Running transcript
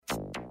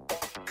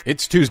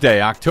It's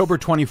Tuesday, October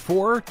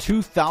 24,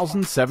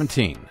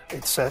 2017.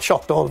 It's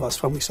shocked all of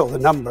us when we saw the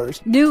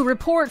numbers. New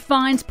report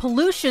finds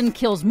pollution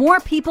kills more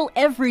people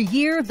every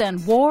year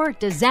than war,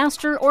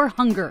 disaster, or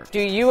hunger. Do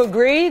you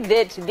agree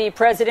that the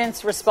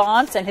president's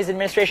response and his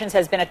administration's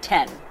has been a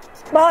 10?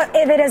 Well,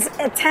 if it is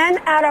a 10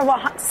 out of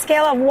a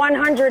scale of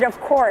 100, of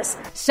course.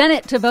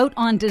 Senate to vote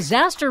on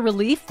disaster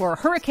relief for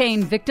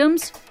hurricane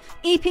victims.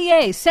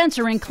 EPA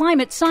censoring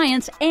climate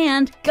science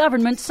and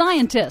government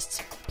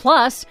scientists.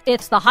 Plus,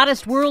 it's the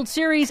hottest World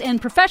Series in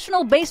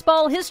professional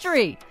baseball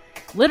history.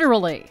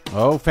 Literally.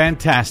 Oh,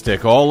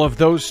 fantastic. All of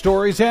those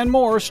stories and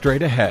more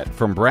straight ahead.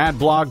 From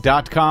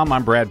BradBlog.com,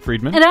 I'm Brad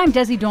Friedman. And I'm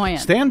Desi Doyen.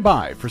 Stand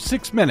by for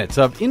 6 minutes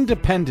of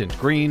independent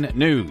green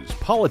news,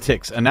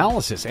 politics,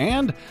 analysis,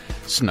 and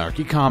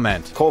snarky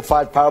comment.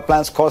 Coal-fired power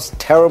plants cause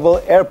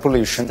terrible air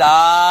pollution.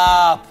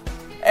 Stop!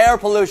 Air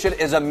pollution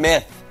is a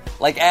myth,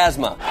 like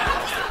asthma.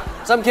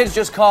 Some kids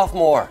just cough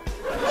more.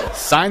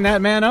 Sign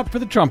that man up for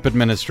the Trump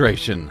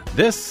administration.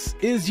 This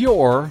is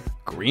your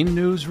Green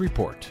News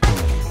Report.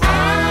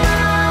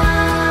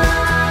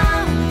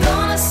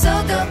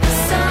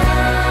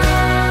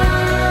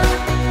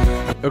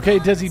 Okay,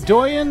 Desi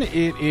Doyen,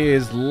 it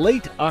is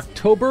late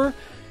October.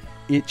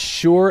 It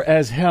sure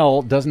as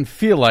hell doesn't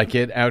feel like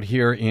it out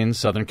here in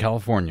Southern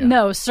California.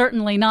 No,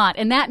 certainly not.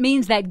 And that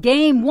means that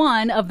Game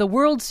 1 of the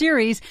World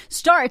Series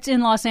starts in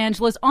Los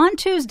Angeles on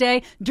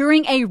Tuesday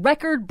during a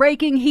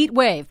record-breaking heat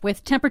wave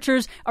with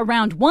temperatures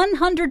around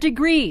 100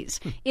 degrees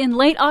in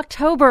late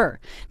October.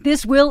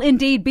 This will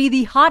indeed be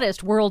the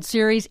hottest World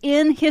Series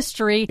in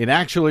history. It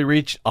actually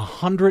reached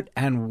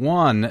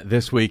 101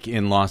 this week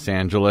in Los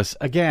Angeles,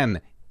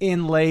 again,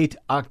 in late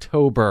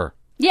October.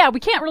 Yeah,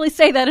 we can't really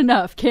say that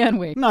enough, can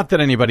we? Not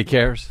that anybody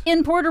cares.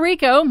 In Puerto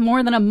Rico,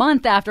 more than a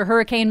month after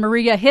Hurricane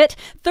Maria hit,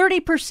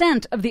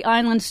 30% of the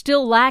island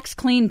still lacks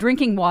clean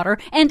drinking water,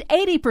 and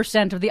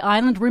 80% of the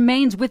island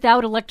remains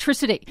without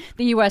electricity.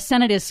 The U.S.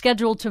 Senate is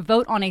scheduled to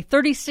vote on a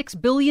 $36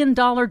 billion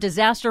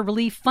disaster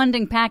relief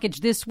funding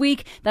package this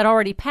week that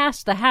already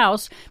passed the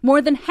House.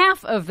 More than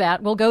half of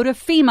that will go to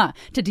FEMA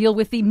to deal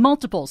with the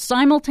multiple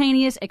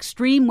simultaneous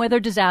extreme weather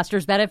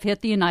disasters that have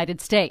hit the United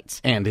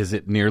States. And is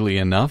it nearly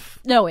enough?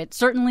 No, it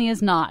certainly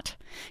is not.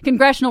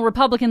 Congressional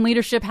Republican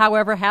leadership,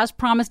 however, has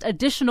promised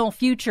additional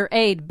future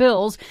aid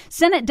bills.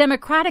 Senate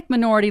Democratic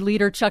Minority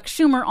Leader Chuck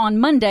Schumer on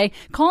Monday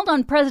called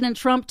on President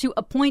Trump to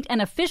appoint an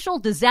official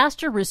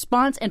disaster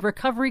response and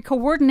recovery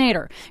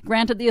coordinator,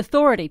 granted the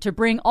authority to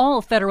bring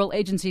all federal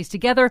agencies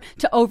together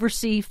to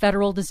oversee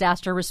federal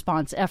disaster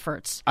response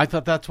efforts. I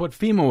thought that's what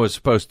FEMA was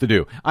supposed to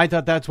do. I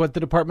thought that's what the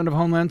Department of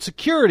Homeland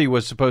Security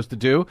was supposed to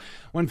do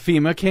when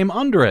FEMA came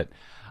under it.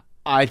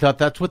 I thought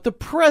that's what the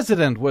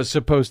president was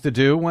supposed to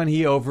do when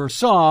he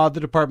oversaw the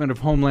Department of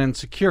Homeland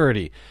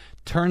Security.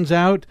 Turns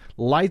out,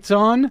 lights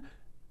on,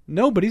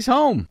 nobody's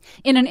home.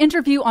 In an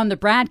interview on the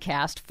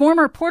broadcast,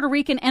 former Puerto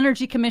Rican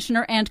Energy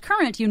Commissioner and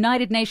current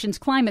United Nations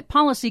climate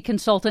policy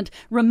consultant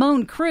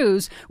Ramon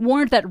Cruz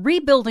warned that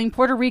rebuilding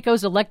Puerto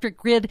Rico's electric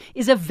grid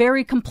is a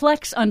very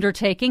complex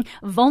undertaking,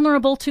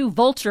 vulnerable to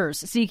vultures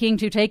seeking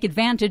to take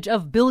advantage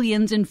of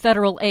billions in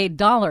federal aid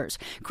dollars.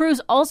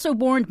 Cruz also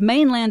warned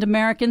mainland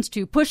Americans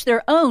to push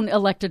their own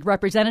elected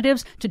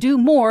representatives to do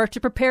more to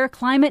prepare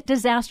climate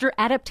disaster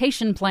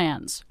adaptation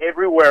plans.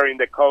 Everywhere in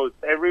the coast,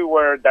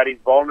 everywhere that is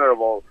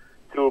vulnerable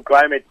to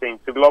climate change,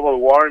 to global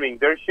warming,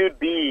 there should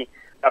be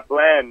a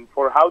plan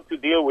for how to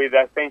deal with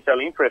essential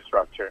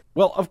infrastructure.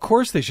 Well, of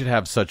course they should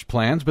have such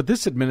plans, but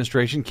this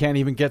administration can't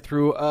even get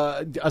through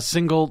a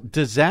single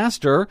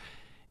disaster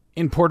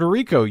in Puerto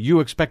Rico.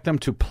 You expect them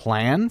to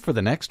plan for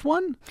the next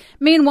one?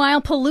 Meanwhile,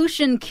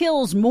 pollution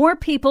kills more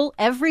people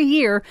every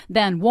year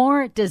than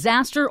war,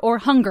 disaster, or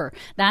hunger.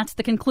 That's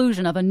the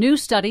conclusion of a new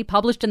study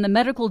published in the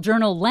medical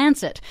journal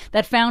Lancet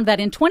that found that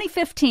in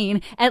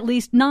 2015, at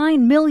least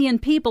 9 million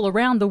people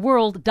around the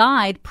world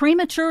died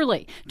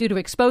prematurely due to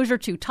exposure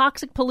to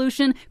toxic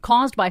pollution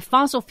caused by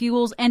fossil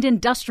fuels and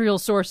industrial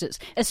sources,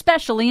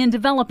 especially in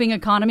developing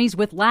economies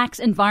with lax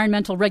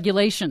environmental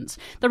regulations.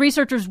 The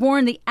researchers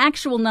warn the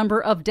actual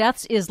number of deaths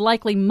is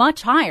likely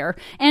much higher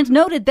and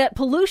noted that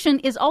pollution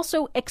is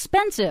also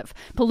expensive.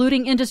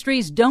 Polluting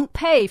industries don't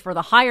pay for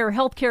the higher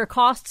healthcare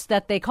costs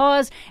that they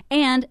cause.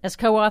 And, as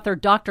co-author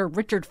Dr.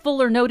 Richard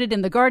Fuller noted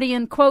in The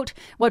Guardian, quote,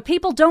 what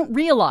people don't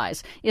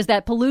realize is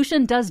that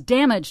pollution does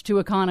damage to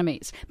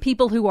economies.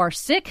 People who are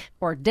sick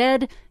or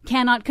dead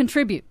cannot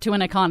contribute to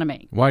an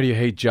economy. Why do you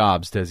hate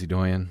jobs, Desi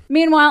Doyen?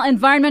 Meanwhile,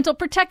 Environmental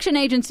Protection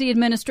Agency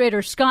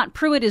Administrator Scott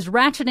Pruitt is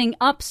ratcheting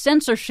up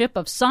censorship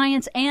of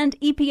science and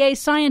EPA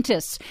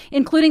scientists,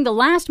 including the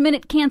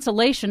last-minute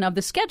cancellation of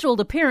the scheduled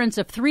appearance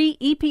of 3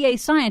 EPA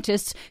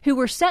scientists who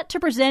were set to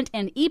present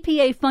an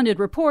EPA-funded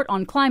report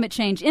on climate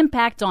change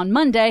impact on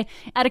Monday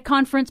at a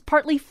conference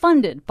partly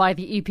funded by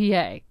the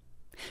EPA.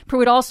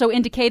 Pruitt also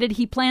indicated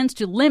he plans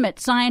to limit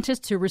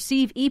scientists who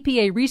receive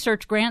EPA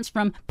research grants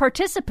from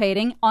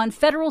participating on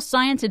federal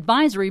science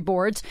advisory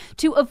boards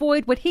to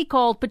avoid what he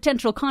called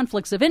potential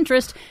conflicts of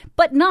interest,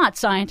 but not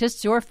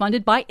scientists who are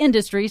funded by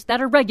industries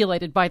that are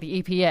regulated by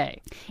the EPA.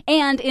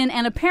 And in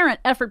an apparent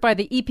effort by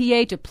the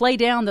EPA to play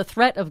down the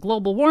threat of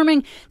global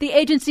warming, the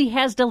agency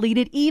has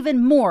deleted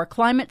even more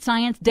climate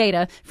science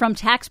data from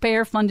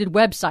taxpayer-funded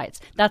websites.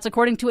 That's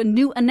according to a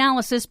new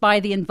analysis by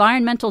the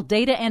Environmental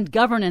Data and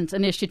Governance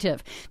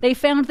Initiative. They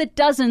found that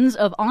dozens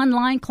of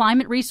online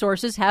climate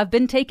resources have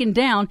been taken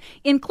down,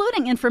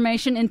 including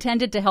information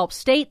intended to help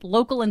state,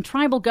 local, and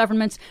tribal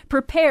governments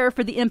prepare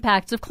for the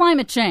impacts of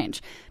climate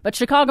change. But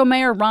Chicago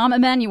Mayor Rahm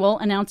Emanuel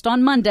announced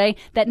on Monday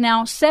that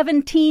now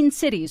 17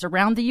 cities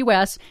around the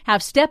U.S.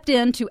 have stepped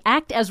in to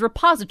act as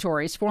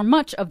repositories for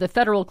much of the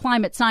federal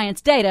climate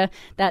science data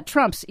that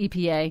Trump's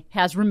EPA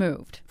has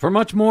removed. For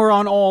much more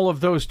on all of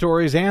those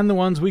stories and the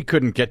ones we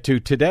couldn't get to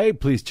today,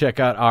 please check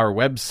out our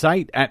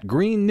website at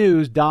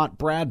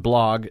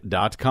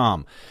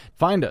greennews.bradblog.com.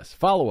 Find us,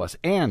 follow us,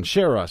 and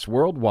share us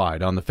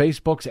worldwide on the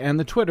Facebooks and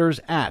the Twitters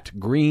at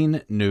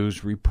Green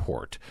News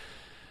Report.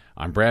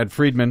 I'm Brad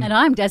Friedman. And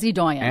I'm Desi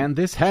Doyen. And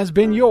this has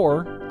been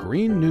your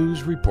Green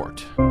News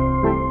Report.